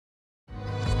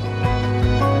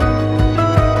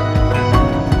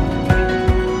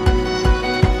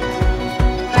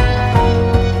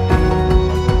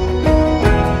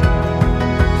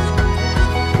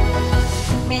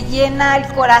llena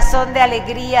el corazón de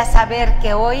alegría saber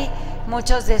que hoy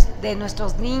muchos de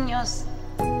nuestros niños,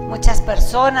 muchas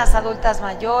personas adultas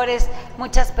mayores,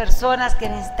 muchas personas que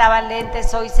necesitaban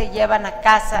lentes hoy se llevan a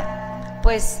casa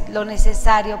pues lo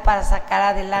necesario para sacar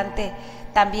adelante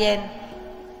también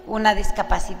una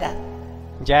discapacidad.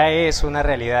 Ya es una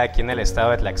realidad aquí en el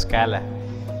estado de Tlaxcala,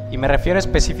 y me refiero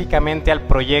específicamente al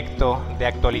proyecto de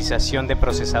actualización de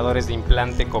procesadores de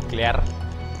implante Coclear.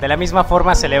 De la misma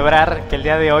forma, celebrar que el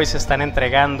día de hoy se están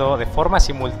entregando de forma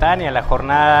simultánea la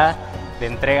jornada de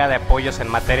entrega de apoyos en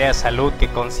materia de salud, que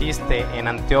consiste en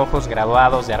anteojos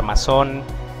graduados de armazón,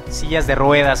 sillas de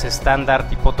ruedas estándar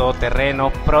tipo todoterreno,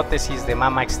 prótesis de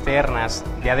mama externas,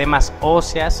 diademas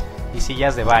óseas y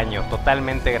sillas de baño,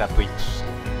 totalmente gratuitos.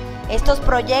 Estos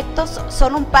proyectos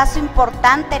son un paso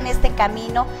importante en este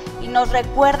camino y nos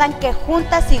recuerdan que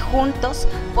juntas y juntos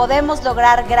podemos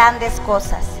lograr grandes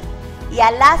cosas. Y a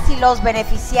las y los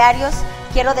beneficiarios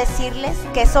quiero decirles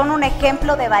que son un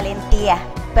ejemplo de valentía,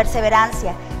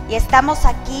 perseverancia, y estamos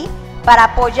aquí para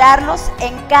apoyarlos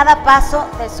en cada paso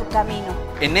de su camino.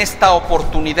 En esta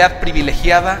oportunidad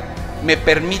privilegiada me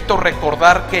permito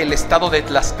recordar que el estado de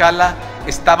Tlaxcala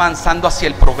está avanzando hacia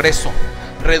el progreso,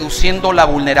 reduciendo la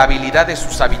vulnerabilidad de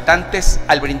sus habitantes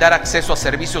al brindar acceso a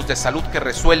servicios de salud que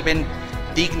resuelven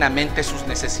dignamente sus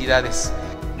necesidades.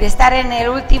 De estar en el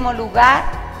último lugar,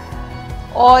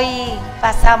 hoy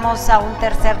pasamos a un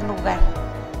tercer lugar.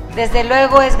 Desde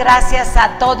luego es gracias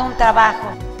a todo un trabajo,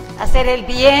 hacer el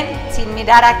bien sin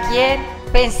mirar a quién,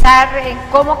 pensar en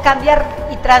cómo cambiar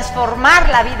y transformar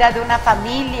la vida de una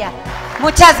familia.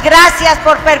 Muchas gracias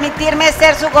por permitirme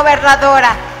ser su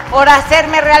gobernadora, por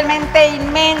hacerme realmente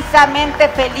inmensamente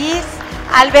feliz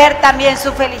al ver también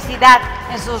su felicidad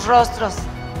en sus rostros,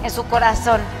 en su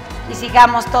corazón, y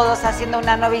sigamos todos haciendo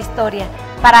una nueva historia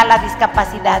para la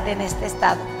discapacidad en este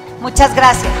estado. Muchas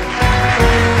gracias.